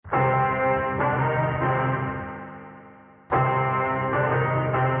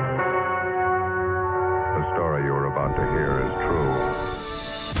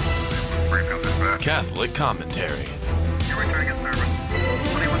Catholic commentary.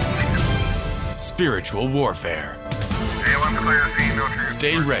 Spiritual warfare.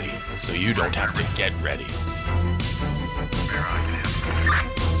 Stay ready so you don't have to get ready.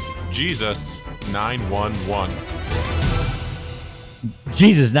 Jesus 911.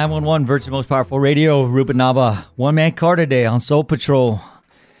 Jesus 911, Virtual Most Powerful Radio. Ruben Nava, one-man car today on Soul Patrol.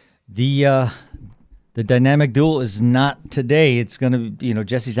 The dynamic duel is not today. It's going to be,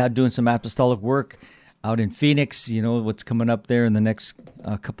 Jesse's out doing some apostolic work out in Phoenix. You know what's coming up there in the next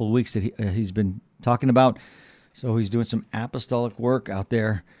couple of weeks that he's been talking about. So he's doing some apostolic work out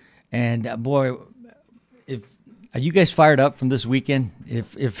there. And boy, if are you guys fired up from this weekend?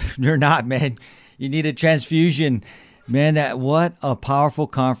 If you're not, man, you need a transfusion. Man, what a powerful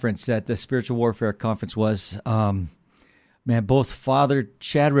conference that the Spiritual Warfare Conference was. Man, both Father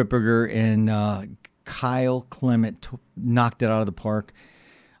Chad Ripperger and Kyle Clement knocked it out of the park.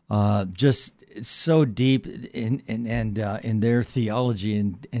 Just so deep in their theology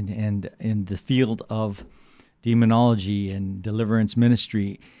and in the field of demonology and deliverance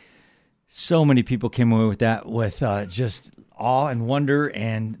ministry. So many people came away with that with just awe and wonder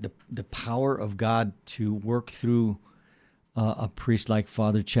and the power of God to work through a priest like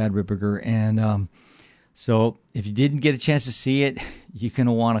Father Chad Ripperger. And so if you didn't get a chance to see it, you're going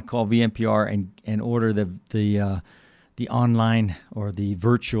to want to call VMPR and order the online or the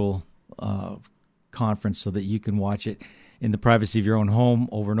virtual conference so that you can watch it in the privacy of your own home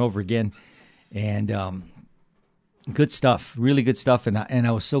over and over again. And good stuff, really good stuff. And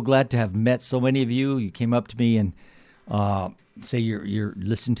I was so glad to have met so many of you. You came up to me and say you're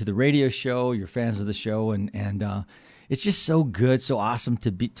listening to the radio show, you're fans of the show, and it's just so good, so awesome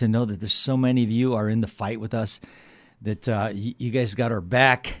to know that there's so many of you are in the fight with us, that you guys got our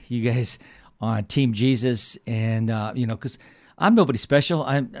back, you guys on Team Jesus, and because I'm nobody special.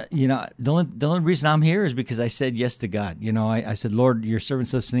 I'm the only reason I'm here is because I said yes to God. I said, Lord, your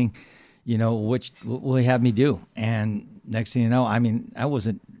servant's listening. What will you have me do? And next thing you know, I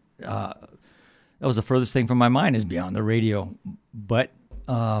wasn't. That was the furthest thing from my mind is beyond the radio, but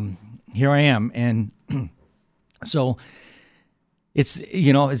here I am, and. So it's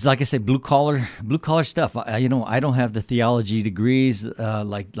like I said, blue collar stuff. I don't have the theology degrees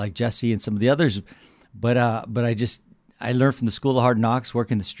like Jesse and some of the others, but I learned from the School of Hard Knocks,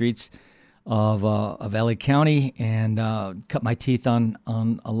 working the streets of LA County, and cut my teeth on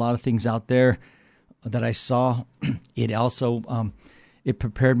a lot of things out there that I saw. It also it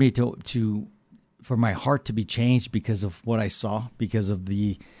prepared me for my heart to be changed because of what I saw, because of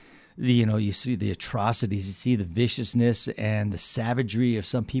you see the atrocities, you see the viciousness and the savagery of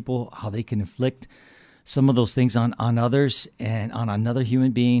some people, how they can inflict some of those things on others and on another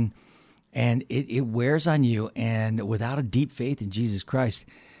human being. And it wears on you. And without a deep faith in Jesus Christ,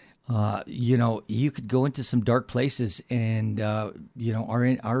 you could go into some dark places. And,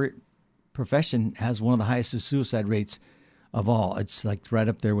 our profession has one of the highest suicide rates of all. It's like right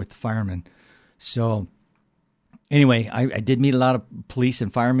up there with the firemen. So anyway, I did meet a lot of police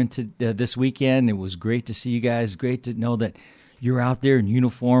and firemen this weekend. It was great to see you guys. Great to know that you're out there in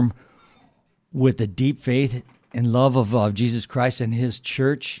uniform with a deep faith and love of Jesus Christ and His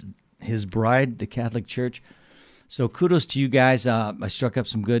church, His bride, the Catholic Church. So kudos to you guys. I struck up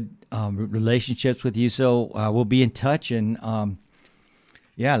some good relationships with you. So we'll be in touch. And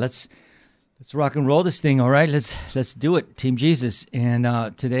let's rock and roll this thing. All right, let's do it, Team Jesus.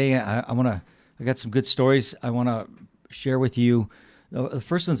 And today I got some good stories I want to share with you. The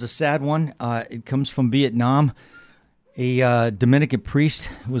first one's a sad one. It comes from Vietnam. A Dominican priest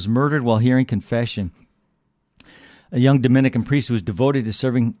was murdered while hearing confession. A young Dominican priest who was devoted to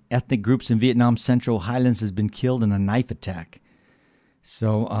serving ethnic groups in Vietnam's Central Highlands has been killed in a knife attack.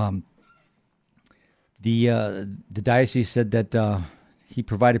 So the diocese said that he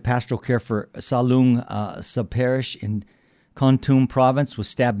provided pastoral care for Salung sub-parish in Kon Tum province, was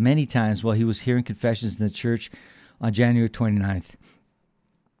stabbed many times while he was hearing confessions in the church on January 29th.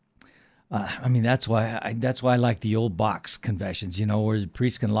 That's why I like the old box confessions, where the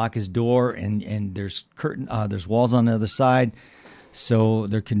priest can lock his door and there's there's walls on the other side, so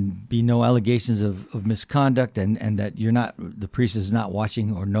there can be no allegations of misconduct and that the priest is not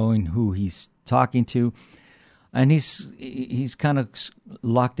watching or knowing who he's talking to, and he's kind of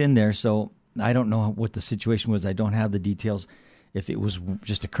locked in there. So I don't know what the situation was. I don't have the details, if it was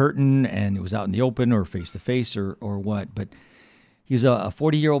just a curtain and it was out in the open or face-to-face or what. But he was a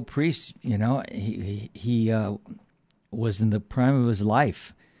 40-year-old priest, He was in the prime of his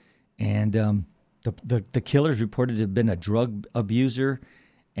life. And the killers reported to have been a drug abuser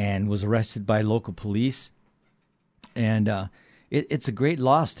and was arrested by local police. And it's a great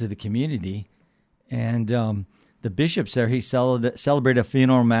loss to the community. And the bishops there, he celebrated a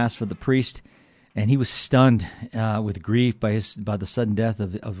funeral mass for the priest, and he was stunned with grief by the sudden death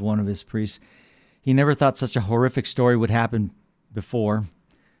of one of his priests. He never thought such a horrific story would happen before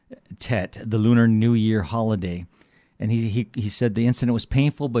Tet, the Lunar New Year holiday. And he said the incident was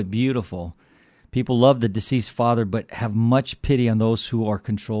painful but beautiful. People love the deceased father, but have much pity on those who are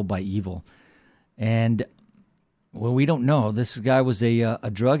controlled by evil. And, well, we don't know. This guy was a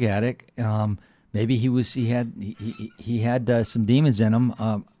drug addict. Maybe he had some demons in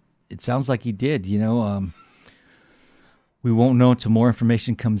him. It sounds like he did. We won't know until more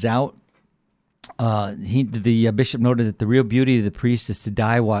information comes out. The bishop noted that the real beauty of the priest is to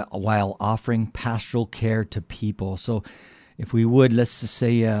die while offering pastoral care to people. So, if we would, let's just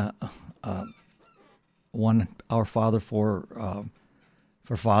say one Our Father for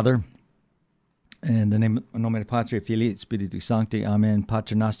Father. In the name Nomine Patri et Filii et Spiritui Sancti. Amen.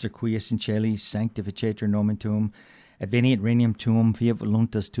 Pater Noster qui es in caeli, sanctificetur nomen tuum, adveniat regnum tuum, fiat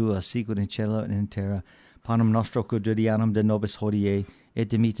voluntas tua, sicut in cielo et in terra. Panem nostro quotidianum de nobis hodie, et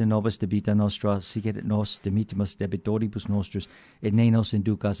dimita nobis debita nostra, sic et nos dimitimus debitoribus nostris, et ne nos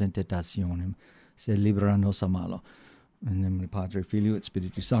inducas in tentationem, sed libera nos a malo. In the name of Patri, Filii, et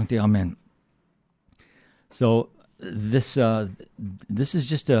Spiritus Sancti. Amen. So this is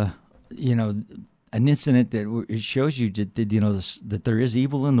just an incident that it shows you that there is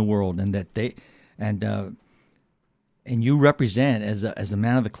evil in the world, and that and you represent as a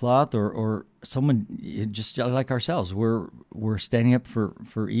man of the cloth or someone just like ourselves. We're standing up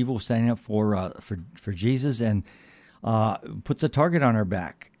for evil, standing up for Jesus, and puts a target on our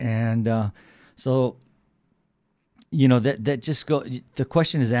back. And so that just go. The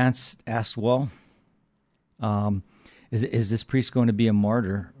question is asked. Well, is this priest going to be a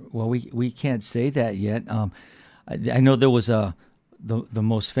martyr? Well, we can't say that yet. I know there was the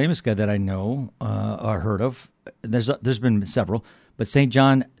most famous guy that I know or heard of. There's been several, but Saint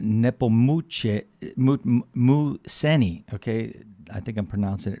John Nepomuceni. Okay, I think I'm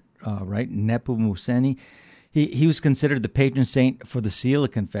pronouncing it right. Nepomuceni. He was considered the patron saint for the seal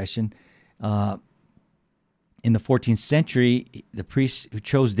of confession. In the 14th century, the priest who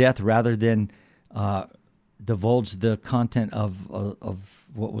chose death rather than divulge the content of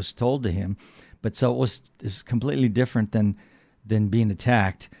what was told to him, but so it was completely different than being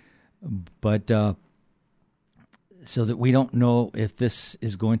attacked. But so that we don't know if this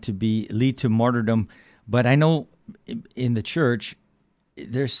is going to lead to martyrdom. But I know in the church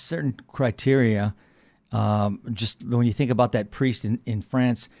there's certain criteria. Just when you think about that priest in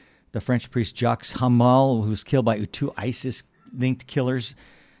France, the French priest Jacques Hamal, who was killed by two ISIS-linked killers,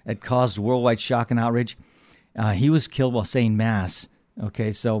 that caused worldwide shock and outrage. He was killed while saying Mass.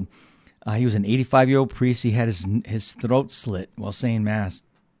 Okay, so he was an 85-year-old priest. He had his throat slit while saying Mass.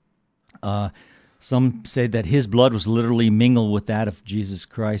 Some say that his blood was literally mingled with that of Jesus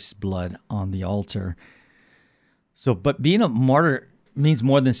Christ's blood on the altar. So, but being a martyr means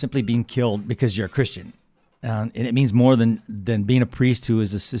more than simply being killed because you're a Christian. And it means more than being a priest who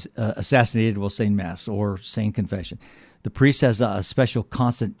is assassinated while saying Mass or saying confession. The priest has a special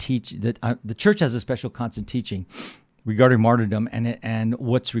constant the church has a special constant teaching regarding martyrdom and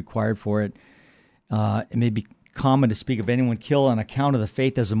what's required for it. It may be common to speak of anyone killed on account of the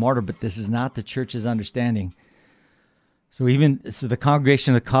faith as a martyr, but this is not the church's understanding. So the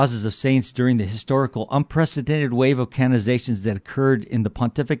Congregation of the Causes of Saints, during the historical unprecedented wave of canonizations that occurred in the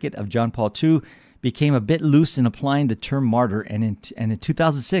pontificate of John Paul II, became a bit loose in applying the term martyr, and in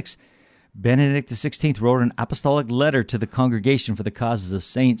 2006, Benedict XVI wrote an apostolic letter to the Congregation for the Causes of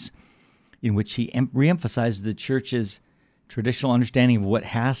Saints, in which he reemphasized the Church's traditional understanding of what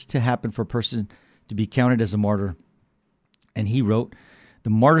has to happen for a person to be counted as a martyr. And he wrote, "The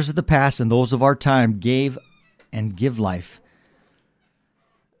martyrs of the past and those of our time gave and give life.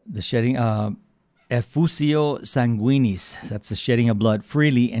 The shedding effusio sanguinis, that's the shedding of blood,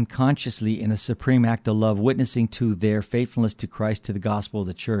 freely and consciously in a supreme act of love, witnessing to their faithfulness to Christ, to the gospel of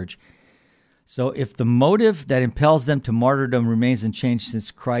the church." So if the motive that impels them to martyrdom remains unchanged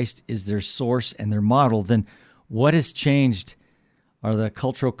since Christ is their source and their model, then what has changed are the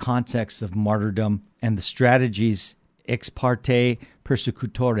cultural contexts of martyrdom and the strategies ex parte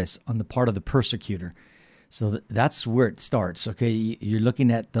persecutores on the part of the persecutor. So that's where it starts. Okay, you're looking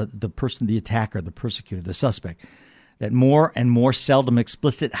at the person, the attacker, the persecutor, the suspect. That more and more seldom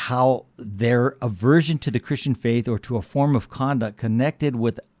explicit how their aversion to the Christian faith or to a form of conduct connected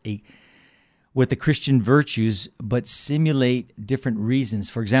with the Christian virtues, but simulate different reasons.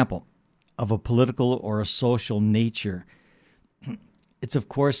 For example, of a political or a social nature.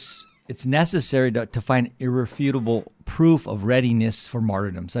 It's necessary to find irrefutable proof of readiness for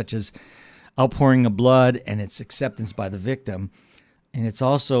martyrdom, such as outpouring of blood and its acceptance by the victim. And it's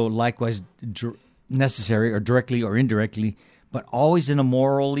also likewise necessary, or directly or indirectly, but always in a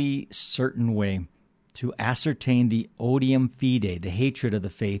morally certain way, to ascertain the odium fide, the hatred of the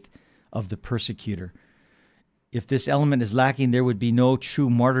faith of the persecutor. If this element is lacking, there would be no true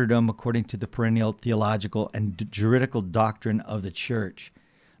martyrdom according to the perennial theological and juridical doctrine of the church.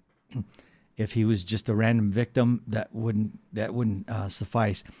 If he was just a random victim, that wouldn't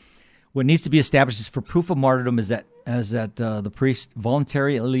suffice. What needs to be established is for proof of martyrdom is that the priest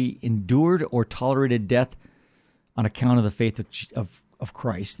voluntarily endured or tolerated death on account of the faith of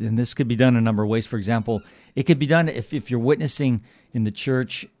Christ. And this could be done in a number of ways. For example, it could be done if you're witnessing in the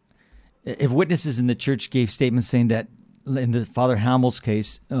church. If witnesses in the church gave statements saying that, in the Father Hamel's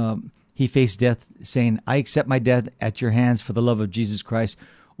case, he faced death, saying, "I accept my death at your hands for the love of Jesus Christ,"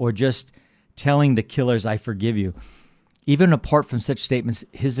 or just telling the killers, "I forgive you." Even apart from such statements,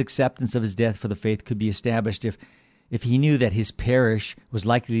 his acceptance of his death for the faith could be established if he knew that his parish was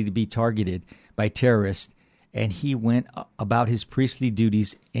likely to be targeted by terrorists, and he went about his priestly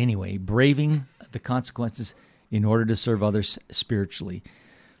duties anyway, braving the consequences in order to serve others spiritually.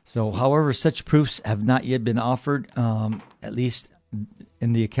 So, however, such proofs have not yet been offered, at least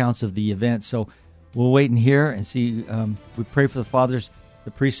in the accounts of the event. So we'll wait and hear and see. We pray for the fathers, the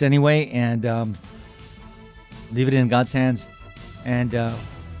priests anyway, and leave it in God's hands, and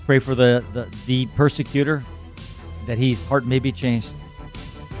pray for the persecutor, that his heart may be changed.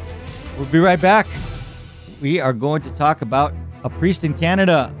 We'll be right back. We are going to talk about a priest in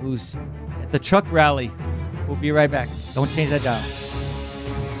Canada who's at the Chuck rally. We'll be right back. Don't change that dial.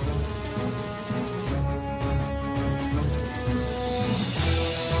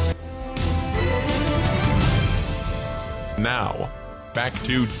 Now, back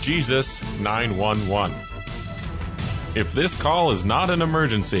to Jesus 911. If this call is not an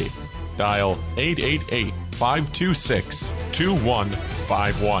emergency, dial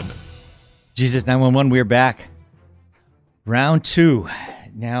 888-526-2151. Jesus 911, we're back. Round 2.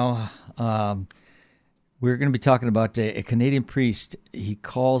 Now, we're going to be talking about a Canadian priest. He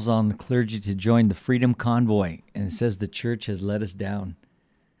calls on the clergy to join the Freedom Convoy and says the church has let us down.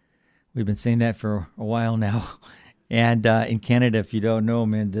 We've been saying that for a while now. And in Canada, if you don't know,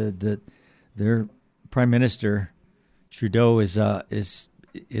 man, their Prime Minister Trudeau is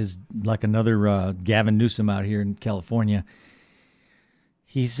like another Gavin Newsom out here in California.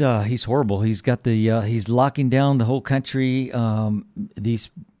 He's horrible. He's got he's locking down the whole country.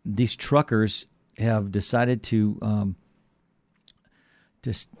 These truckers have decided to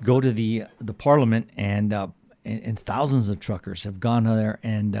just go to the Parliament, and thousands of truckers have gone there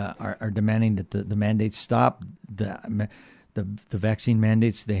and are demanding that the mandates stop. The vaccine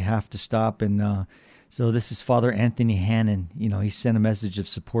mandates, they have to stop. And so this is Father Anthony Hannon. He sent a message of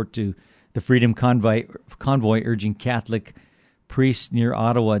support to the Freedom Convoy, urging Catholic priests near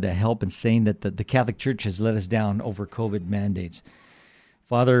Ottawa to help, and saying that the Catholic Church has let us down over COVID mandates.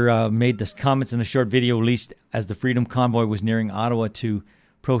 Father made this comments in a short video released as the Freedom Convoy was nearing Ottawa to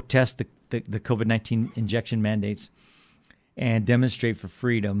protest the COVID-19 injection mandates and demonstrate for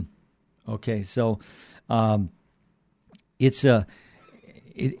freedom. Okay, so this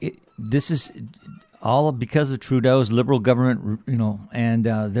is all because of Trudeau's Liberal government, and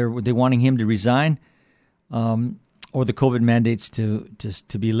they're wanting him to resign, or the COVID mandates to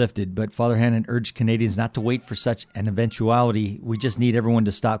be lifted. But Father Hannon urged Canadians not to wait for such an eventuality. We just need everyone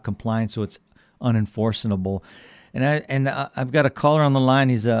to stop complying so it's unenforceable. And I've got a caller on the line.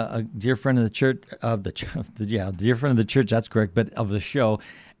 He's a dear friend of the church, dear friend of the church. That's correct, but of the show,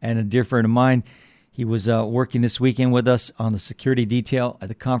 and a dear friend of mine. He was working this weekend with us on the security detail at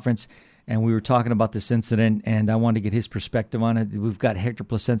the conference, and we were talking about this incident, and I wanted to get his perspective on it. We've got Hector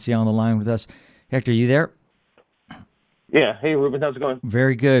Plasencia on the line with us. Hector, you there? Yeah. Hey, Ruben, how's it going?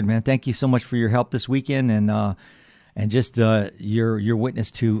 Very good, man. Thank you so much for your help this weekend, and just your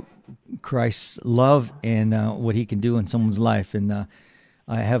witness to Christ's love and what he can do in someone's life. And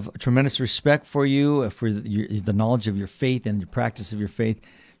I have tremendous respect for you, for the knowledge of your faith and the practice of your faith,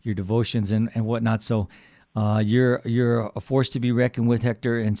 your devotions and whatnot. So you're a force to be reckoned with,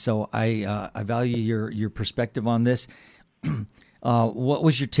 Hector. And so I value your perspective on this. What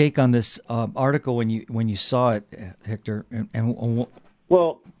was your take on this article when you saw it, Hector?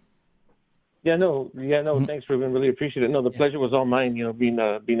 Well, thanks, Ruben. Really appreciate it. No, the pleasure was all mine.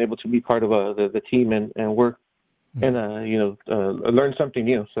 Being able to be part of the team and work and learn something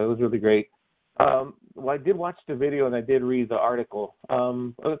new. So it was really great. Well, I did watch the video and I did read the article.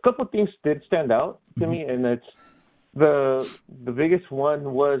 A couple of things did stand out to me, and it's the biggest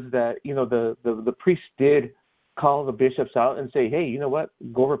one was that the priest did call the bishops out and say, hey, you know what,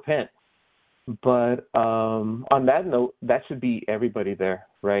 go repent. But on that note, that should be everybody there,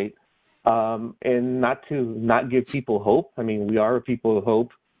 right? And not give people hope. I mean, we are a people of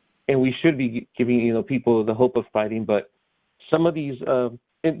hope, and we should be giving people the hope of fighting. But some of these, and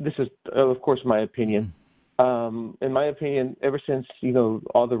this is of course my opinion. In my opinion, ever since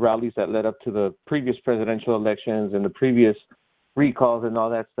all the rallies that led up to the previous presidential elections and the previous recalls and all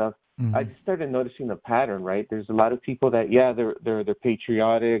that stuff, I just started noticing a pattern. Right, there's a lot of people that they're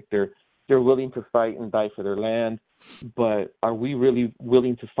patriotic, they're willing to fight and die for their land, but are we really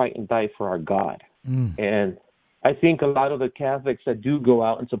willing to fight and die for our God? And I think a lot of the Catholics that do go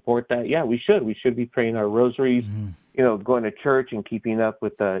out and support that, we should be praying our rosaries, going to church and keeping up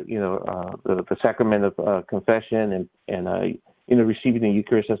with the sacrament of confession and receiving the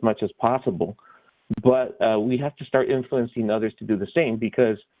Eucharist as much as possible. But we have to start influencing others to do the same,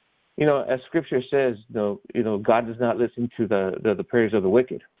 because as Scripture says, God does not listen to the prayers of the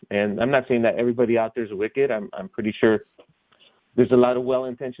wicked. And I'm not saying that everybody out there is wicked. I'm pretty sure there's a lot of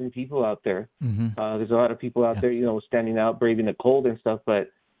well-intentioned people out there. There's a lot of people out there, standing out, braving the cold and stuff.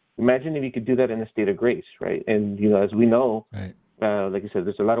 But imagine if you could do that in a state of grace, right? And as we know, right. Like I said,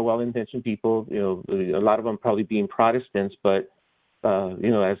 there's a lot of well-intentioned people. A lot of them probably being Protestants, but as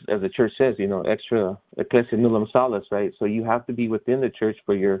the church says, extra ecclesia nullum salus, right? So you have to be within the church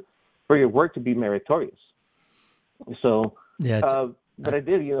for your work to be meritorious. So, but I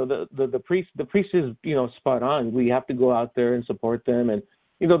did, the priest is, spot on. We have to go out there and support them. And,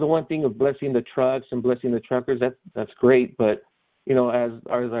 the one thing of blessing the trucks and blessing the truckers, that's great. But, as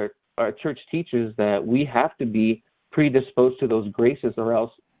our church teaches, that we have to be predisposed to those graces, or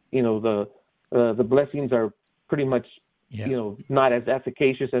else, the blessings are pretty much, not as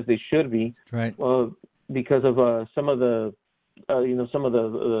efficacious as they should be. That's right. Well, because of some of the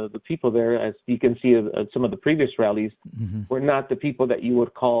people there, as you can see at some of the previous rallies, were not the people that you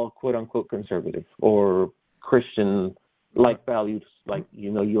would call quote unquote conservative or Christian like values, like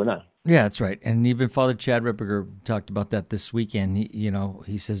you and I. Yeah, that's right. And even Father Chad Ripperger talked about that this weekend.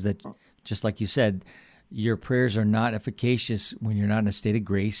 He says that, just like you said, your prayers are not efficacious when you're not in a state of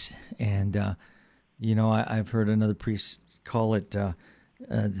grace. And I've heard another priest call it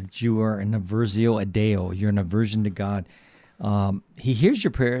that you are an aversio a Deo. You're an aversion to God. He hears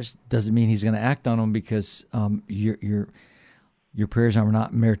your prayers, doesn't mean he's going to act on them, because your prayers are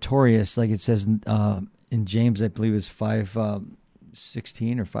not meritorious, like it says in James, I believe it's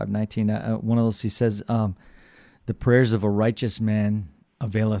 5:16 or 5:19. One of those, he says, the prayers of a righteous man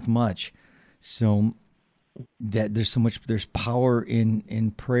availeth much. So that there's power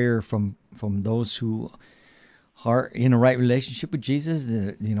in prayer from those who are in a right relationship with Jesus,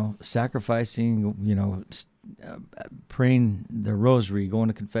 sacrificing, praying the rosary, going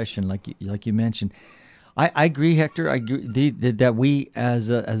to confession, like you mentioned. I agree, Hector. I agree that we as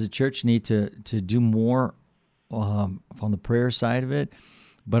a church need to do more on the prayer side of it,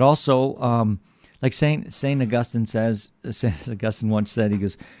 but also like Saint Augustine says. Saint Augustine once said, he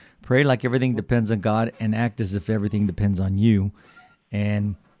goes, "Pray like everything depends on God, and act as if everything depends on you."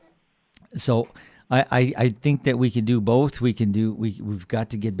 And so I think that we can do both. We've got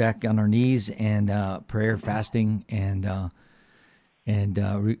to get back on our knees and prayer, fasting, and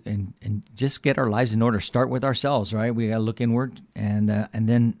just get our lives in order. Start with ourselves, right? We got to look inward, and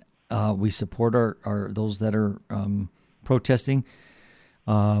then we support our those that are protesting.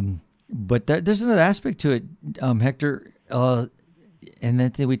 But there's another aspect to it, Hector, and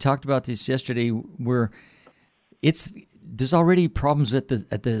then we talked about this yesterday, where there's already problems at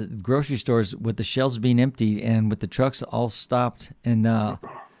the grocery stores with the shelves being empty and with the trucks all stopped, and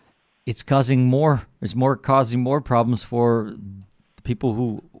it's causing more problems for the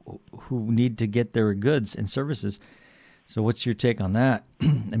people who need to get their goods and services. So what's your take on that?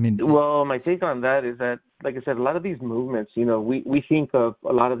 I mean, well, my take on that is that, like I said, a lot of these movements, we think of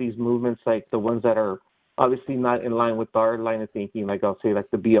a lot of these movements like the ones that are obviously not in line with our line of thinking, like I'll say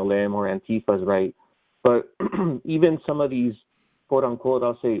like the BLM or Antifa's, right? But even some of these quote unquote,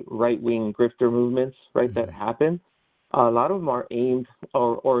 I'll say right-wing grifter movements, right, that happen, a lot of them are aimed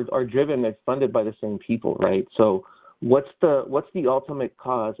or are driven and funded by the same people, right? So what's the ultimate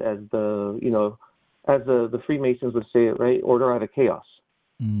cause, as the Freemasons would say it, right? Order out of chaos.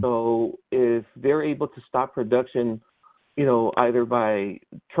 So if they're able to stop production, either by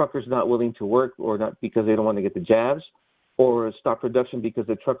truckers not willing to work or not because they don't want to get the jabs, or stop production because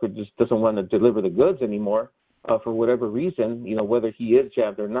the trucker just doesn't want to deliver the goods anymore for whatever reason, whether he is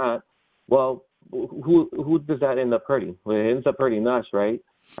jabbed or not, well, who does that end up hurting? Well, it ends up hurting us, right?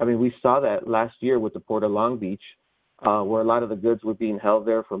 I mean, we saw that last year with the Port of Long Beach, where a lot of the goods were being held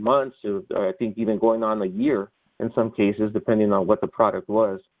there for months, or I think even going on a year, in some cases, depending on what the product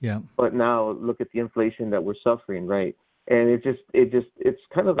was. Yeah. But now look at the inflation that we're suffering, right? And it's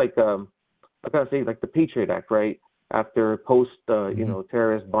kind of like I gotta say, like the Patriot Act, right? After post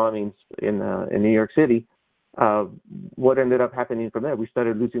terrorist bombings in New York City, what ended up happening from there? We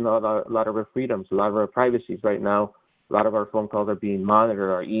started losing a lot of our freedoms, a lot of our privacies. Right now, a lot of our phone calls are being monitored,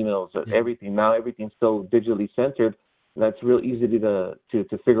 our emails, everything. Now everything's so digitally censored. That's real easy to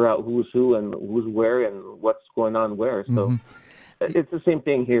figure out who's who and who's where and what's going on where. So it's the same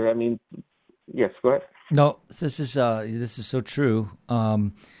thing here. I mean, yes, go ahead. No, this is so true.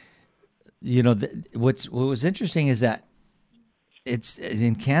 What was interesting is that it's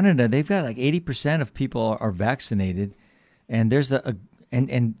in Canada. They've got like 80% of people are vaccinated, and there's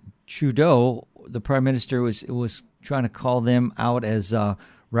and Trudeau, the Prime Minister, was trying to call them out as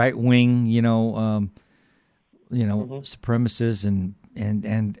right wing, supremacists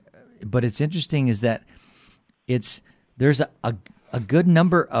and but it's interesting is that there's a good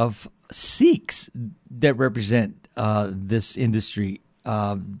number of Sikhs that represent this industry.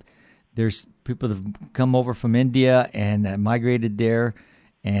 There's people that have come over from India and migrated there,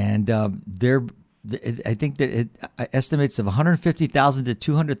 and I think that it estimates of 150,000 to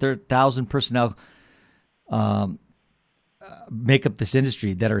 200,000 personnel make up this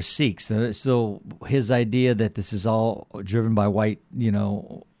industry that are Sikhs. So his idea that this is all driven by white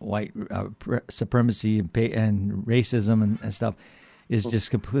supremacy and racism and stuff is just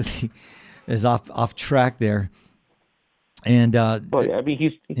completely is off track there. And well, I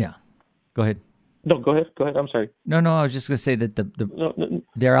mean, yeah. Go ahead. No, go ahead. Go ahead. I'm sorry. No. I was just going to say that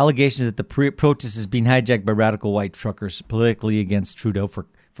there are allegations that the protest is being hijacked by radical white truckers politically against Trudeau for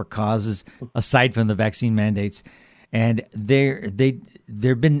causes aside from the vaccine mandates, and they've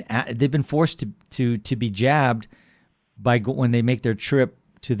been forced to be jabbed when they make their trip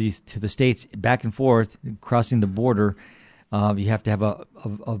to the States back and forth crossing the border. You have to have a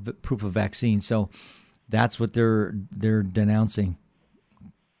proof of vaccine, so that's what they're denouncing.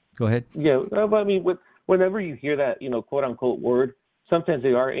 Go ahead. Yeah, I mean, whenever you hear that, quote unquote word, sometimes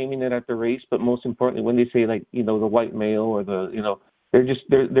they are aiming it at the race, but most importantly, when they say like, the white male or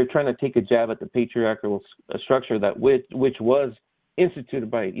they're trying to take a jab at the patriarchal structure that which was instituted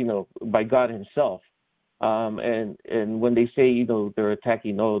by God Himself. And when they say, they're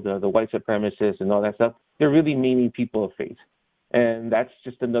attacking the white supremacists and all that stuff, they're really meaning people of faith. And that's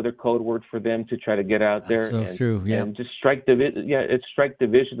just another code word for them to try to get out there and just strike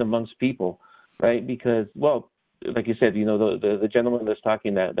division amongst people, right? Because, well, like you said, the gentleman that's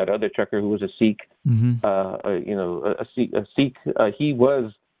talking, that other trucker who was a Sikh, a Sikh, he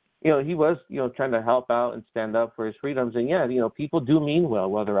was trying to help out and stand up for his freedoms. And people do mean well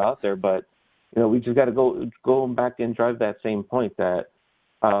while they're out there, but we just got to go back and drive that same point that.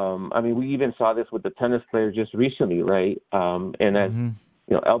 We even saw this with the tennis player just recently, right? And as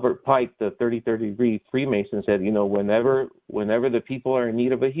Albert Pike, the 33rd degree Freemason, said, whenever the people are in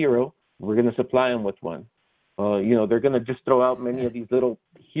need of a hero, we're going to supply them with one. They're going to just throw out many of these little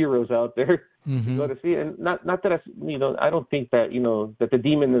heroes out there to go to see. And not that I don't think that that the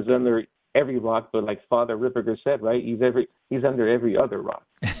demon is under every rock, but like Father Ripperger said, right? He's under every other rock.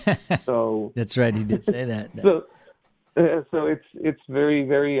 So that's right. He did say that. So it's very,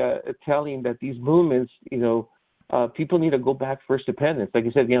 very telling that these movements, people need to go back first to penance. Like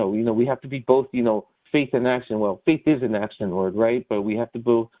I said, we have to be both, faith and action. Well, faith is an action word, right? But we have to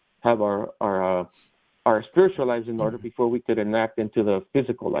both have our spiritual lives in order before we could enact into the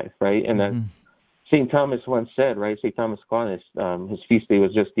physical life, right? And as St. Thomas once said, right? St. Thomas Aquinas, his feast day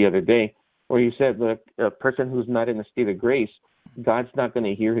was just the other day, where he said, look, a person who's not in a state of grace, God's not going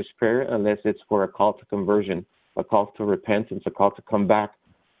to hear his prayer unless it's for a call to conversion, a call to repentance, a call to come back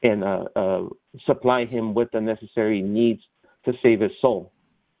and supply him with the necessary needs to save his soul.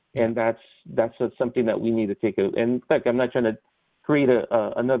 And that's something that we need to take. And like, I'm not trying to create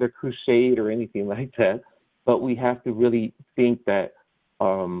another crusade or anything like that, but we have to really think that,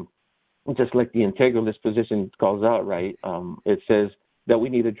 just like the integralist position calls out, right? It says that we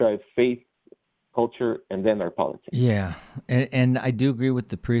need to drive faith, culture, and then our politics. Yeah, and I do agree with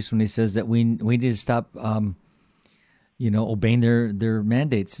the priest when he says that we need to stop, obeying their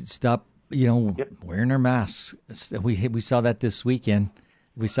mandates. Stop, wearing our masks. We saw that this weekend.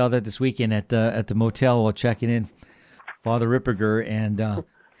 We saw that this weekend at the motel while checking in, Father Ripperger, and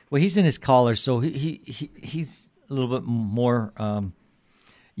he's in his collar, so he's a little bit more,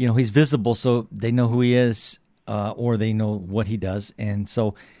 he's visible, so they know who he is, or they know what he does, and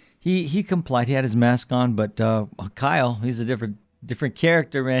so he complied. He had his mask on, but Kyle, he's a different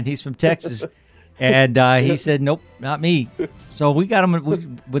character, man. He's from Texas. And he said, nope, not me. So we got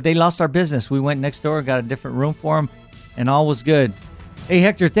him. But they lost our business. We went next door, got a different room for him, and all was good. Hey,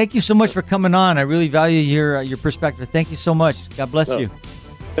 Hector, thank you so much for coming on. I really value your perspective. Thank you so much. God bless you.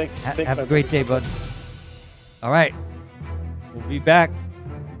 Thanks. Have a great day, bud. All right. We'll be back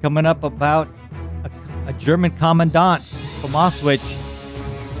coming up about a German commandant from Auschwitz,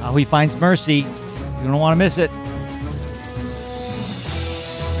 how he finds mercy. You don't want to miss it.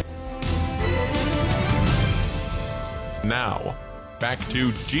 Now, back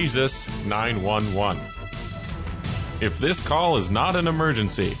to Jesus 911. If this call is not an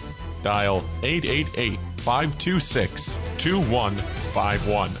emergency, dial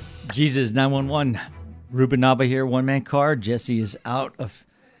 888-526-2151. Jesus 911. Ruben Nava here, one-man car. Jesse is out of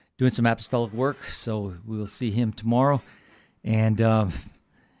doing some apostolic work, so we'll see him tomorrow. And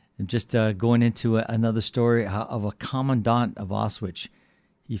just going into another story of a commandant of Auschwitz.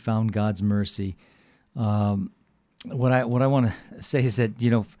 He found God's mercy. What I want to say is that,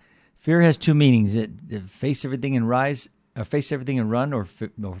 fear has two meanings: face everything and rise, or face everything and run, or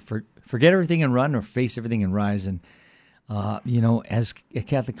forget everything and run, or face everything and rise. And as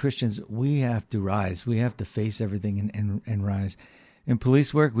Catholic Christians, we have to rise. We have to face everything and rise. In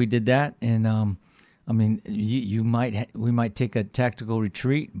police work, we did that, and we might take a tactical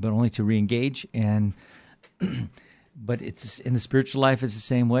retreat, but only to reengage. And but it's in the spiritual life, it's the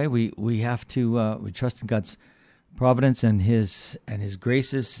same way. We have to we trust in God's providence and His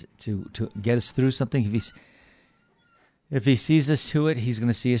graces to get us through something. If He sees us to it, He's going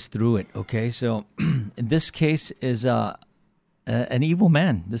to see us through it. Okay, so in this case is an evil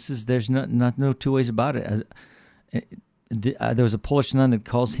man. There's no two ways about it. There was a Polish nun that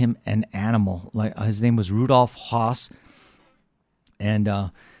calls him an animal. Like his name was Rudolf Höss,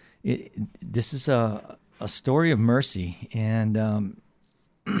 and this is a story of mercy. And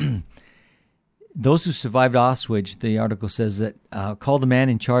those who survived Auschwitz, the article says that called the man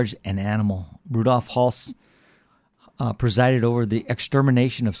in charge an animal. Rudolf Höss presided over the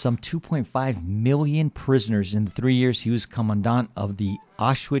extermination of some 2.5 million prisoners in the 3 years he was commandant of the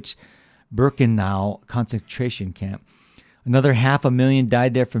Auschwitz-Birkenau concentration camp. Another 500,000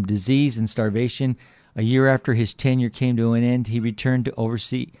 died there from disease and starvation. A year after his tenure came to an end, he returned to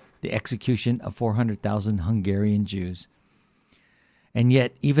oversee the execution of 400,000 Hungarian Jews. And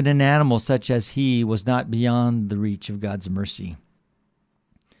yet, even an animal such as he was not beyond the reach of God's mercy.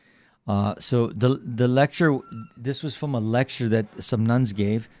 So the lecture, this was from a lecture that some nuns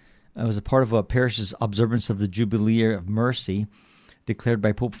gave. It was a part of a parish's observance of the Jubilee Year of Mercy, declared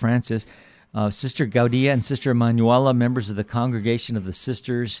by Pope Francis. Sister Gaudia and Sister Emanuela, members of the Congregation of the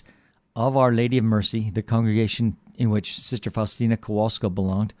Sisters of Our Lady of Mercy, the congregation in which Sister Faustina Kowalska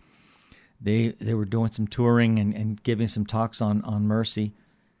belonged, they were doing some touring and giving some talks on mercy,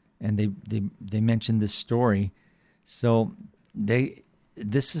 and they mentioned this story. So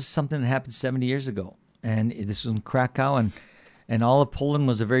this is something that happened 70 years ago, and this was in Krakow, and all of Poland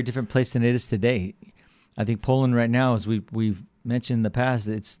was a very different place than it is today. I think Poland right now, as we've mentioned in the past,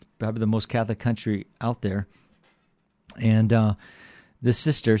 it's probably the most Catholic country out there. And this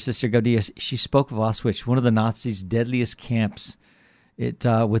Sister Gaudia, she spoke of Auschwitz, one of the Nazis' deadliest camps. It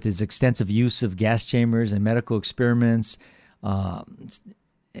with its extensive use of gas chambers and medical experiments,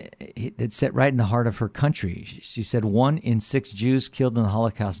 it set right in the heart of her country. She said 1 in 6 Jews killed in the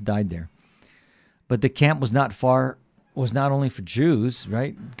Holocaust died there. But the camp was not only for Jews,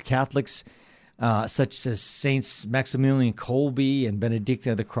 right? Catholics such as Saints Maximilian Kolbe and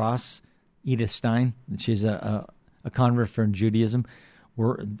Benedicta of the Cross, Edith Stein, she's a convert from Judaism,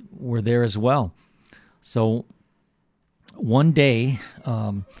 were there as well. So one day,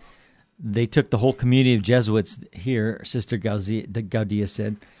 they took the whole community of Jesuits here, Sister Gaudia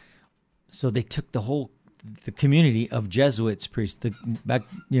said. So they took the community of Jesuits priests, back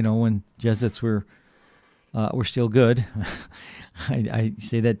when Jesuits were still good. I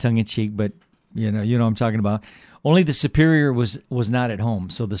say that tongue in cheek, but you know what I'm talking about. Only the superior was not at home.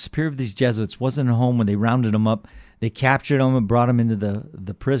 So the superior of these Jesuits wasn't at home when they rounded him up. They captured him and brought him into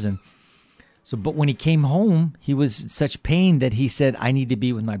the prison. So, but when he came home, he was in such pain that he said, "I need to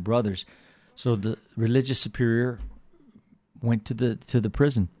be with my brothers." So the religious superior went to the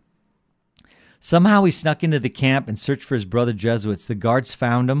prison. Somehow he snuck into the camp and searched for his brother Jesuits. The guards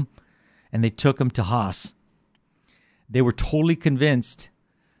found him, and they took him to Höss. They were totally convinced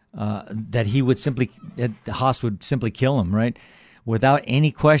that Höss would simply kill him, right? Without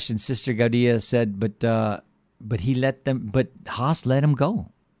any question, Sister Gaudia said, but Höss let him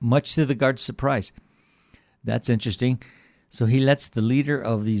go, much to the guard's surprise. That's interesting. So he lets the leader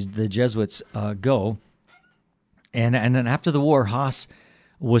of the Jesuits go, and then after the war, Höss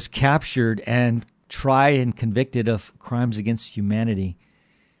was captured and tried and convicted of crimes against humanity.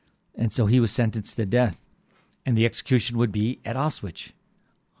 And so he was sentenced to death. And the execution would be at Auschwitz.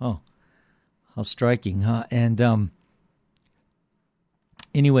 Oh, how striking, huh? And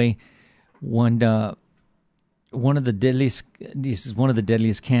anyway, one of the deadliest, this is one of the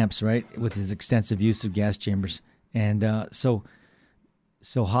deadliest camps, right, with his extensive use of gas chambers. And so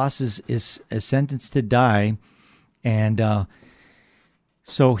Haas is sentenced to die, and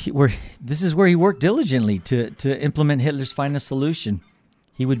this is where he worked diligently to implement Hitler's final solution.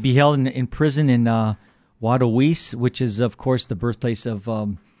 He would be held in prison in Wadowice, which is, of course, the birthplace of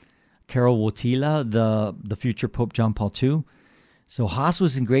Karol Wojtyla, the future Pope John Paul II. So Haas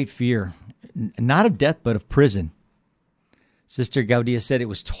was in great fear, not of death, but of prison. Sister Gaudia said he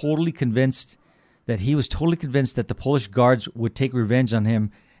was totally convinced that the Polish guards would take revenge on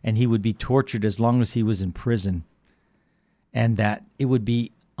him and he would be tortured as long as he was in prison, and that it would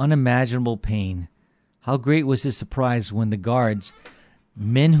be unimaginable pain. How great was his surprise when the guards,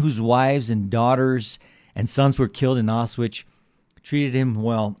 men whose wives and daughters and sons were killed in Auschwitz, treated him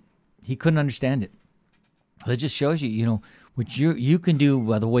well. He couldn't understand it. It just shows you, what you can do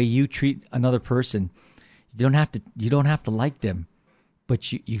by the way you treat another person. You don't have to like them,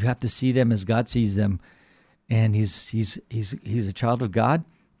 but you have to see them as God sees them. And he's a child of God.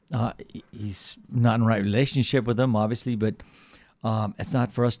 He's not in a right relationship with them, obviously, but it's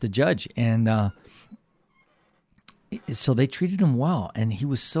not for us to judge. And so they treated him well, and he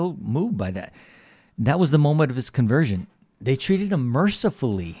was so moved by that. That was the moment of his conversion. They treated him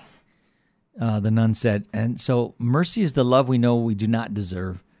mercifully, the nun said. And so mercy is the love we know we do not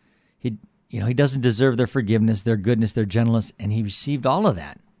deserve. He doesn't deserve their forgiveness, their goodness, their gentleness, and he received all of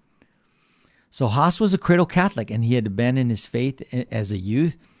that. So Haas was a cradle Catholic, and he had abandoned his faith as a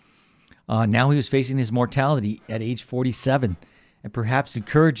youth. Now he was facing his mortality at age 47, and perhaps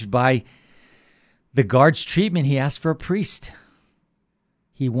encouraged by the guard's treatment, he asked for a priest.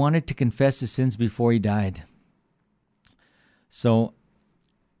 He wanted to confess his sins before he died. So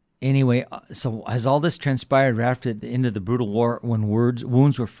anyway, so as all this transpired after the end of the brutal war, when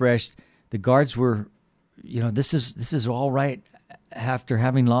wounds were fresh, the guards were, this is all right after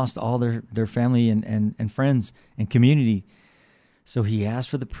having lost all their family and friends and community. So he asked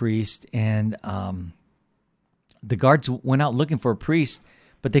for the priest, and the guards went out looking for a priest,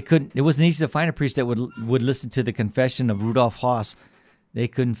 but they couldn't. It wasn't easy to find a priest that would listen to the confession of Rudolf Haas. They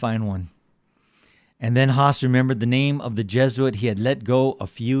couldn't find one. And then Haas remembered the name of the Jesuit he had let go a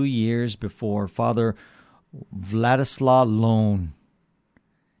few years before, Father Vladislav Lone.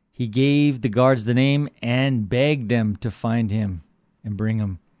 He gave the guards the name and begged them to find him and bring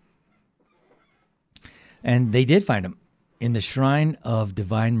him. And they did find him in the Shrine of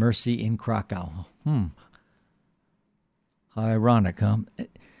Divine Mercy in Krakow. How ironic, huh?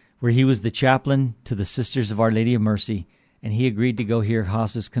 Where he was the chaplain to the Sisters of Our Lady of Mercy, and he agreed to go hear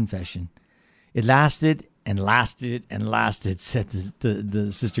Haas's confession. It lasted and lasted and lasted, said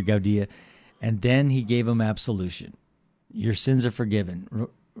the Sister Gaudia, and then he gave him absolution. Your sins are forgiven.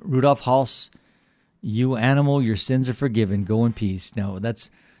 Rudolf Haas, you animal, your sins are forgiven. Go in peace. Now, that's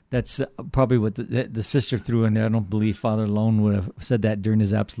probably what the sister threw in there. I don't believe Father Lone would have said that during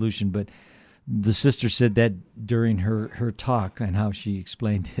his absolution, but the sister said that during her talk and how she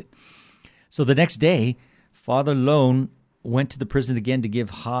explained it. So the next day, Father Lone went to the prison again to give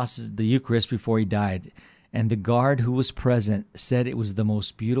Haas the Eucharist before he died. And the guard who was present said it was the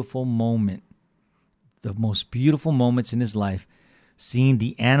most beautiful moments in his life, seeing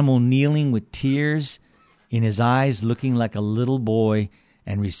the animal kneeling with tears in his eyes, looking like a little boy,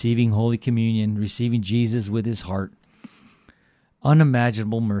 and receiving Holy Communion, receiving Jesus with his heart.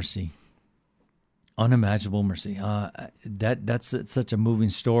 Unimaginable mercy. Unimaginable mercy. That's such a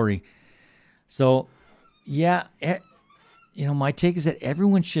moving story. So, yeah, my take is that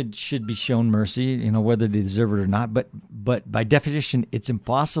everyone should be shown mercy, whether they deserve it or not. But by definition, it's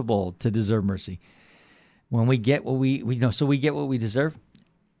impossible to deserve mercy. When we get what we get what we deserve,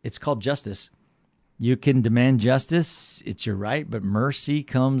 it's called justice. You can demand justice, it's your right, but mercy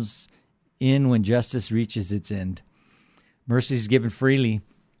comes in when justice reaches its end. Mercy is given freely.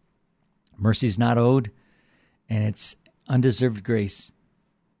 Mercy is not owed, and it's undeserved grace.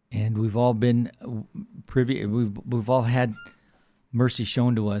 And we've all been privy. We've all had mercy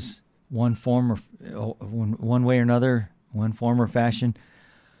shown to us, one way or another, one form or fashion.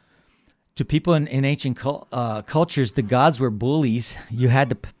 To people in ancient cultures, the gods were bullies. You had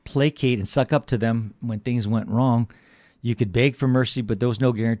to placate and suck up to them when things went wrong. You could beg for mercy, but there was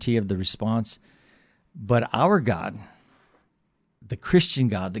no guarantee of the response. But our God, the Christian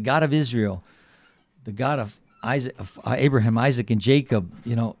God, the God of Israel, the God of Abraham, Isaac, and Jacob,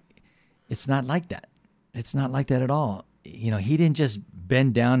 it's not like that. It's not like that at all. He didn't just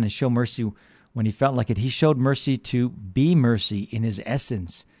bend down and show mercy when he felt like it. He showed mercy to be mercy in his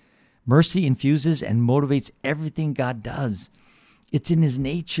essence. Mercy infuses and motivates everything God does. It's in his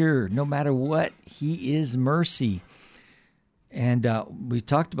nature. No matter what, he is mercy. And we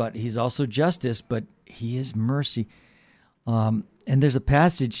talked about he's also justice, but he is mercy. And there's a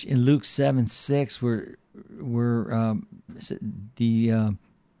passage in Luke 7:6 where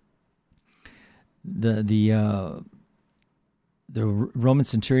the Roman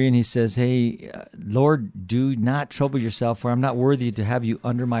centurion, he says, "Hey, Lord, do not trouble yourself, for I'm not worthy to have you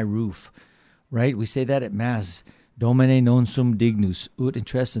under my roof." Right? We say that at Mass. Domine non sum dignus, ut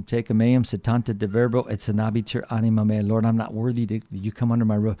intrestum tecum meum setanta de verbo et sanabiter anima mea. Lord, I'm not worthy to you come under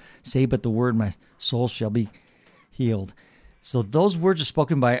my roof. Say but the word, my soul shall be healed. So those words are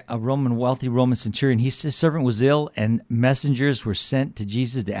spoken by a wealthy Roman centurion. His servant was ill, and messengers were sent to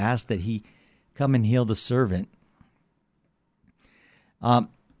Jesus to ask that he come and heal the servant. The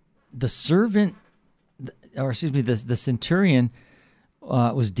centurion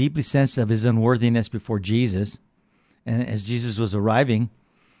was deeply sensitive of his unworthiness before Jesus. And as Jesus was arriving,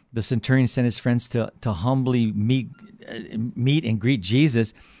 the centurion sent his friends to humbly meet and greet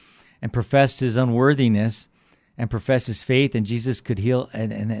Jesus and profess his unworthiness and profess his faith, and Jesus could heal.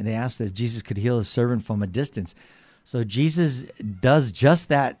 And they asked that Jesus could heal his servant from a distance. So Jesus does just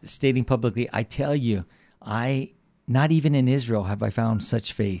that, stating publicly, "I tell you, not even in Israel have I found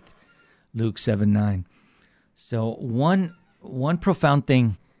such faith." Luke 7:9. So one profound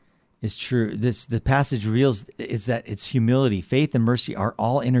thing is true. The passage reveals is that it's humility, faith, and mercy are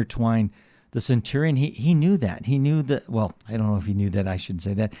all intertwined. The centurion, he knew that. He knew that. Well, I don't know if he knew that. I shouldn't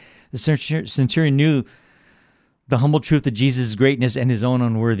say that. The centurion knew the humble truth of Jesus' greatness and his own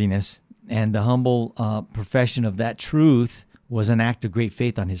unworthiness, and the humble profession of that truth was an act of great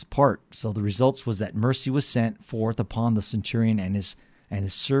faith on his part. So the results was that mercy was sent forth upon the centurion and his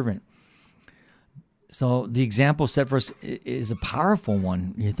servant. So the example set for us is a powerful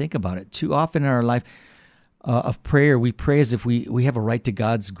one. You think about it. Too often in our life of prayer, we pray as if we have a right to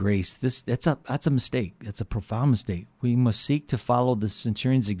God's grace. That's a mistake. That's a profound mistake. We must seek to follow the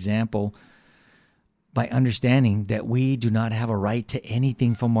centurion's example by understanding that we do not have a right to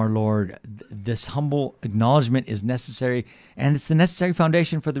anything from our Lord. This humble acknowledgement is necessary, and it's the necessary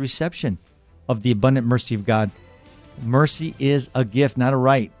foundation for the reception of the abundant mercy of God. Mercy is a gift, not a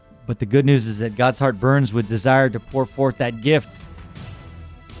right. But the good news is that God's heart burns with desire to pour forth that gift.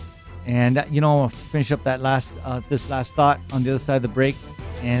 And, I'll finish up that this last thought on the other side of the break,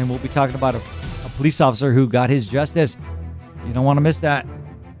 and we'll be talking about a police officer who got his justice. You don't want to miss that.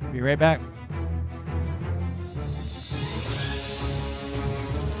 Be right back.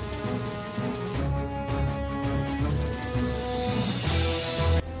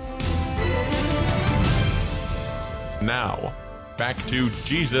 Now, back to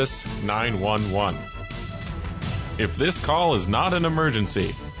Jesus 911. If this call is not an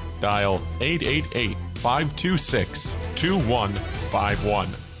emergency, dial 888-526-2151.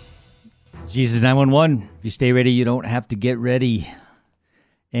 Jesus 911. If you stay ready, you don't have to get ready.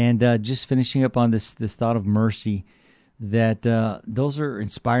 And just finishing up on this thought of mercy, that those are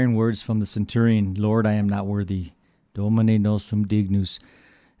inspiring words from the centurion. Lord, I am not worthy. Domine nos sum dignus.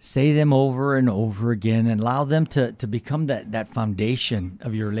 Say them over and over again and allow them to become that foundation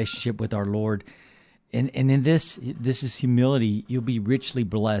of your relationship with our Lord. And in this is humility. You'll be richly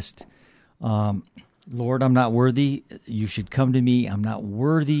blessed. Lord, I'm not worthy. You should come to me. I'm not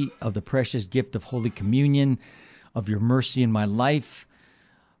worthy of the precious gift of Holy Communion, of your mercy in my life.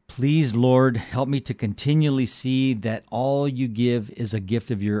 Please, Lord, help me to continually see that all you give is a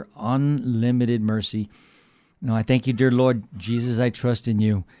gift of your unlimited mercy. No, I thank you, dear Lord Jesus. I trust in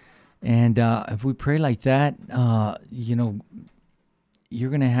you. And if we pray like that, you're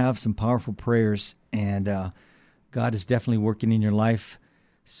going to have some powerful prayers, and God is definitely working in your life.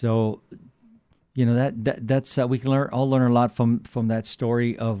 So, that's we can all learn a lot from that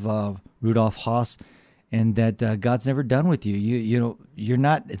story of Rudolf Haas, and that God's never done with you. You're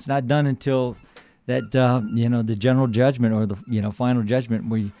not. It's not done until that the general judgment or the final judgment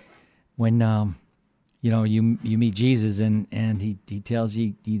when you meet Jesus and he tells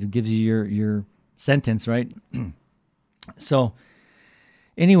you, he gives you your sentence, right? So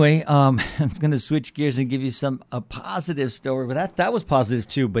anyway, I'm going to switch gears and give you a positive story. But that was positive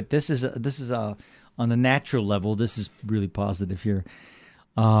too. But this is on a natural level. This is really positive here.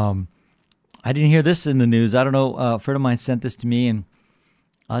 I didn't hear this in the news. I don't know. A friend of mine sent this to me, and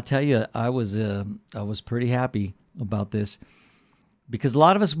I'll tell you, I was pretty happy about this. Because a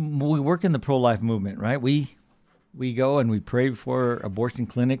lot of us, we work in the pro-life movement, right? We we go and we pray for abortion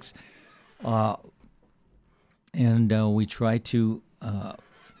clinics, and we try to,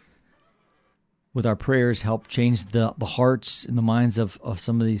 with our prayers, help change the hearts and the minds of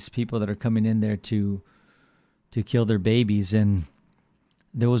some of these people that are coming in there to kill their babies. And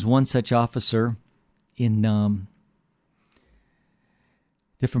there was one such officer in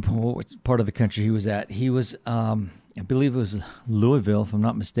different part of the country he was at. He was, I believe it was Louisville, if I'm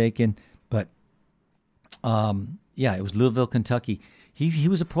not mistaken, but yeah, it was Louisville, Kentucky. He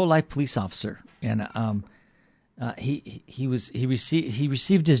was a pro-life police officer, and he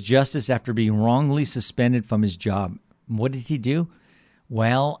received his justice after being wrongly suspended from his job. What did he do?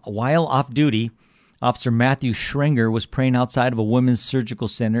 Well, while off duty, Officer Matthew Schrenger was praying outside of a women's surgical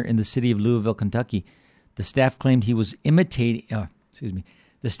center in the city of Louisville, Kentucky. The staff claimed he was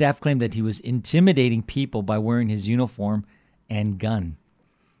The staff claimed that he was intimidating people by wearing his uniform and gun.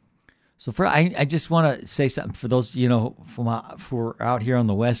 So I just want to say something for those, for out here on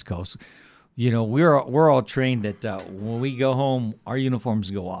the West Coast. We're all trained that when we go home, our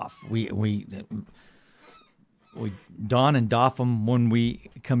uniforms go off. We don and doff them when we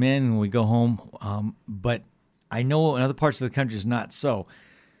come in and we go home. But I know in other parts of the country it's not so.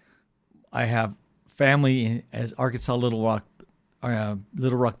 I have family as Arkansas Little Rock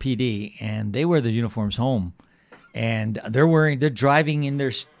PD, and they wear their uniforms home, and they're driving in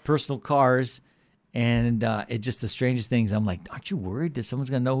their personal cars, and it's just the strangest things. I'm like, aren't you worried that someone's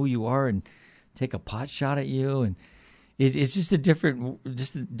gonna know who you are and take a pot shot at you? And it's just a different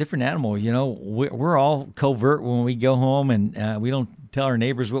animal. We're all covert when we go home, and we don't tell our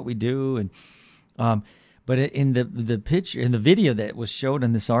neighbors what we do. And but in the picture, in the video that was showed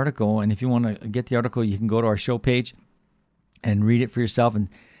in this article, and if you want to get the article, you can go to our show page and read it for yourself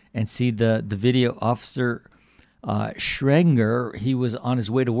and see the video. Officer Schrenger, he was on his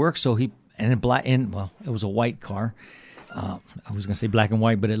way to work, so it was a white car. I was going to say black and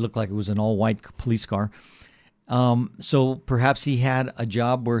white, but it looked like it was an all-white police car. So perhaps he had a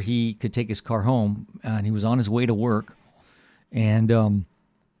job where he could take his car home, and he was on his way to work. And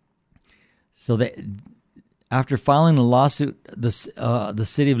so that after filing a lawsuit, the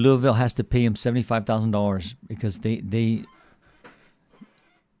city of Louisville has to pay him $75,000 because they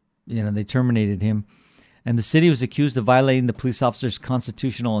terminated him. And the city was accused of violating the police officer's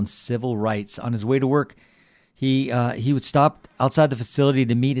constitutional and civil rights. On his way to work, he would stop outside the facility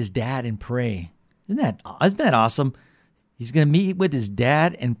to meet his dad and pray. Isn't that awesome? He's going to meet with his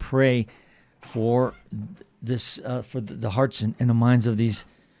dad and pray for this, for the hearts and the minds of these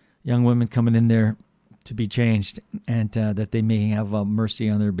young women coming in there to be changed, and that they may have mercy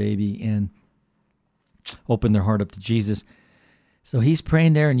on their baby and open their heart up to Jesus. So he's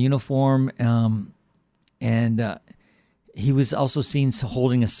praying there in uniform, and he was also seen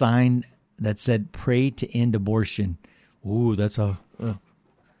holding a sign that said, "Pray to end abortion." Ooh, that's a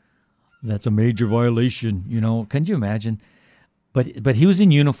major violation, Can you imagine? But he was in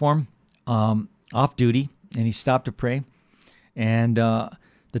uniform, off duty, and he stopped to pray. And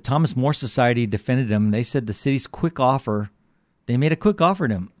the Thomas More Society defended him. They said the city's quick offer, they made a quick offer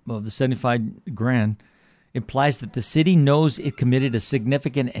to him of the $75,000, implies that the city knows it committed a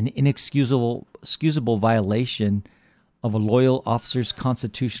significant and inexcusable violation of a loyal officer's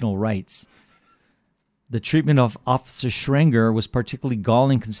constitutional rights. The treatment of Officer Schrenger was particularly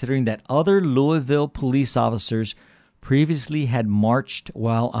galling, considering that other Louisville police officers previously had marched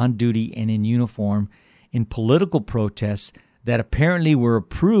while on duty and in uniform in political protests that apparently were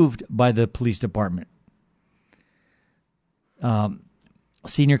approved by the police department.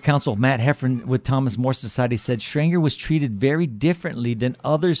 Senior counsel Matt Heffron with Thomas More Society said Schrenger was treated very differently than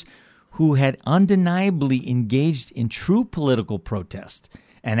others who had undeniably engaged in true political protest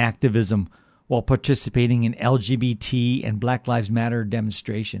and activism while participating in LGBT and Black Lives Matter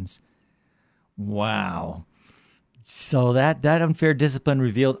demonstrations. Wow. So that unfair discipline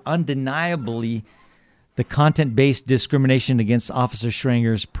revealed undeniably the content-based discrimination against Officer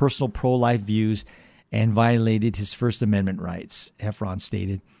Schrenger's personal pro-life views and violated his First Amendment rights, Heffron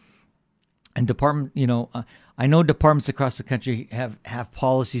stated. And I know departments across the country have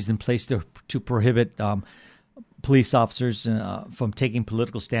policies in place to prohibit police officers from taking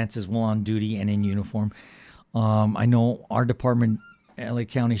political stances while on duty and in uniform. I know our department, LA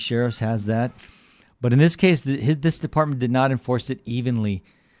County Sheriff's, has that. But in this case, this department did not enforce it evenly.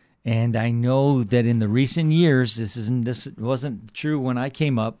 And I know that in the recent years, this wasn't true when I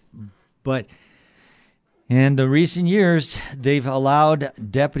came up, but in the recent years, they've allowed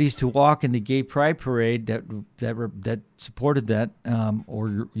deputies to walk in the gay pride parade that supported that,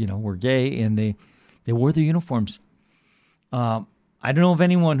 were gay, and they wore their uniforms. I don't know of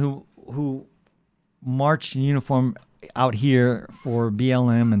anyone who march in uniform out here for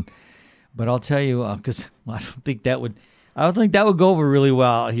BLM, but I'll tell you, because I don't think that would go over really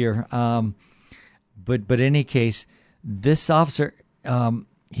well out here. But in any case, this officer,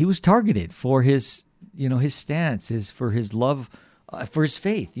 he was targeted for his stance, for his love, for his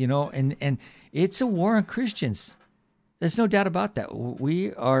faith, and it's a war on Christians. There's no doubt about that.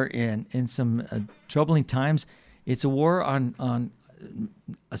 We are in some troubling times. It's a war on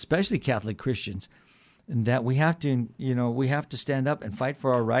especially Catholic Christians, and that we have to stand up and fight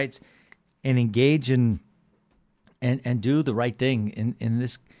for our rights and engage and do the right thing in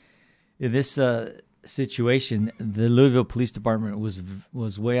this situation. The Louisville Police Department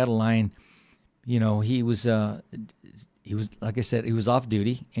was way out of line. He was like I said, he was off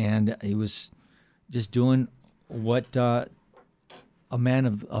duty, and he was just doing what a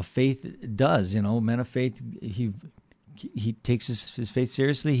man of faith does. A man of faith, he takes his faith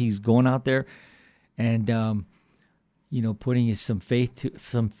seriously. He's going out there and putting his feet to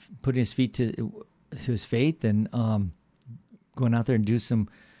his faith, and going out there and do some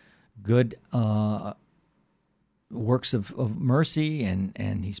good works of mercy,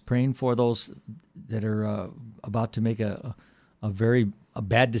 and he's praying for those that are about to make a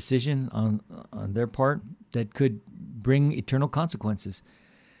bad decision on their part that could bring eternal consequences.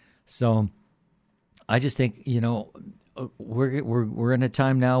 So I just think we're in a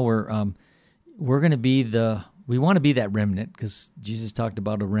time now where we're going to be we want to be that remnant, because Jesus talked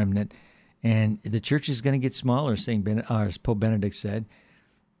about a remnant, and the church is going to get smaller, as Pope Benedict said.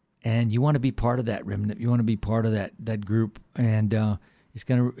 And you want to be part of that remnant. You want to be part of that group, and it's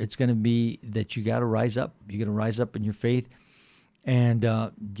gonna be that you got to rise up. You got to rise up in your faith,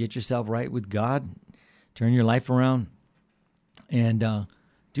 and get yourself right with God. Turn your life around, and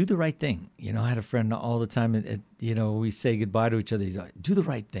do the right thing. I had a friend all the time. We say goodbye to each other. He's like, "Do the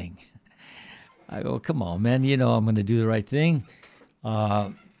right thing." I go, "Come on, man. I'm going to do the right thing."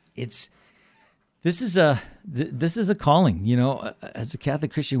 This is a calling, as a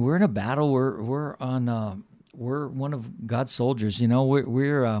Catholic Christian. We're in a battle. We're one of God's soldiers.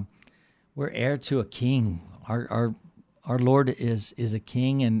 We're heir to a king. Our Lord is a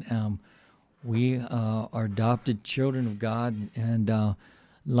king, and we are adopted children of God. And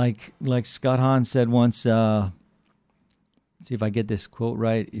like Scott Hahn said once, see if I get this quote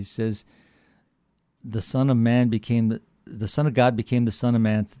right. He says, "The Son of God became the Son of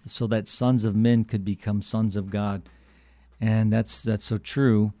Man, so that sons of men could become sons of God." And that's so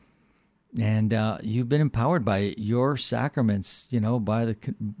true. And you've been empowered by your sacraments, by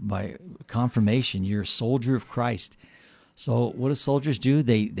confirmation. You're a soldier of Christ. So what do soldiers do?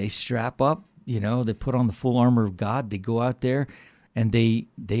 They strap up, they put on the full armor of God. They go out there and they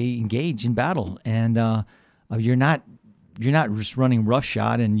engage in battle. And you're not just running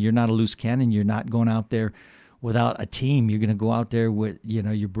roughshod, and you're not a loose cannon. You're not going out there without a team. You're going to go out there with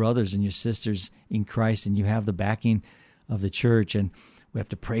your brothers and your sisters in Christ, and you have the backing of the church. And we have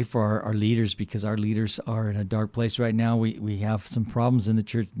to pray for our leaders, because our leaders are in a dark place right now. We have some problems in the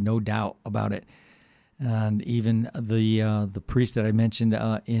church, no doubt about it. And even the priest that I mentioned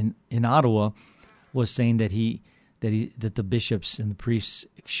in Ottawa was saying that that the bishops and the priests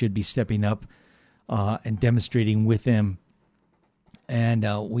should be stepping up and demonstrating with them. And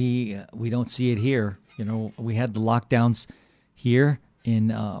we don't see it here. We had the lockdowns here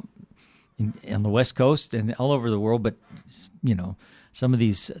on the West Coast and all over the world, but some of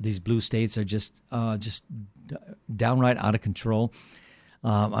these blue states are just downright out of control.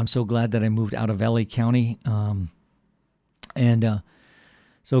 I'm so glad that I moved out of LA County, and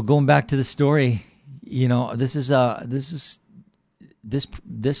so going back to the story, this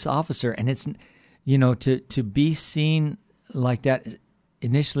officer, and it's to be seen like that.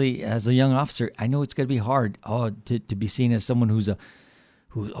 Initially, as a young officer, I know it's going to be hard to be seen as someone this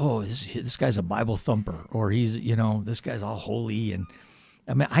guy's a Bible thumper, or he's this guy's all holy. And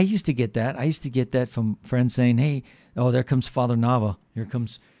I mean, I used to get that. I used to get that from friends saying, "Hey, there comes Father Nava. Here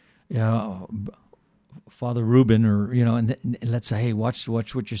comes Father Ruben," or and let's say, "Hey, watch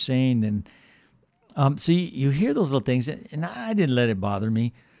what you're saying." And so you hear those little things, and I didn't let it bother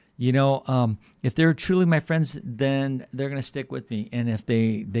me. If they're truly my friends, then they're going to stick with me. And if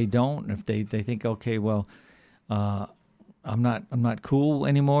they don't, if they think, okay, well, I'm not cool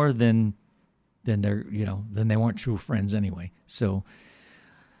anymore, then they're, then they weren't true friends anyway. So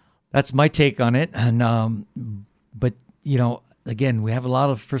that's my take on it. And, but again, we have a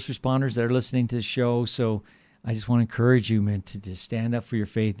lot of first responders that are listening to the show. So I just want to encourage you, man, to stand up for your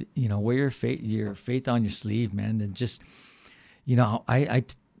faith, wear your faith on your sleeve, man. And just,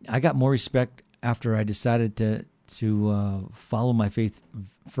 I got more respect after I decided to follow my faith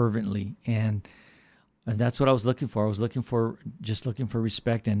fervently, and And that's what I was looking for. I was looking for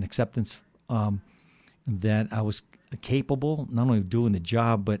respect and acceptance, that I was capable not only of doing the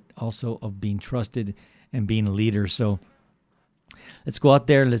job, but also of being trusted and being a leader. So let's go out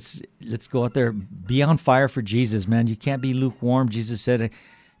there. Let's go out there. Be on fire for Jesus, man. You can't be lukewarm. Jesus said,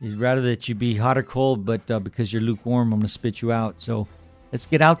 "He'd rather that you be hot or cold, but because you're lukewarm, I'm going to spit you out." So let's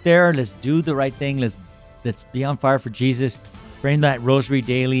get out there. Let's do the right thing. Let's be on fire for Jesus. Praying that rosary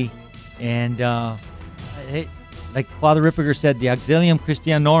daily, and hey, like Father Ripperger said, the Auxilium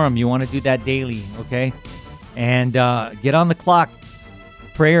Christianorum. You want to do that daily, okay? And get on the clock.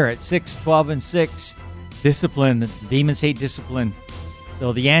 Prayer at 6, 12, and 6. Discipline. Demons hate discipline.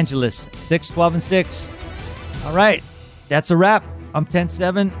 So the Angelus, 6, 12, and 6. All right. That's a wrap. I'm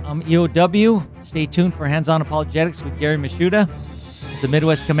 10-7. I'm EOW. Stay tuned for Hands-On Apologetics with Gary Mashuda, the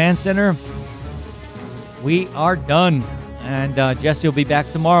Midwest Command Center. We are done. And Jesse will be back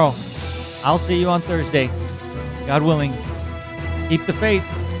tomorrow. I'll see you on Thursday. God willing. Keep the faith.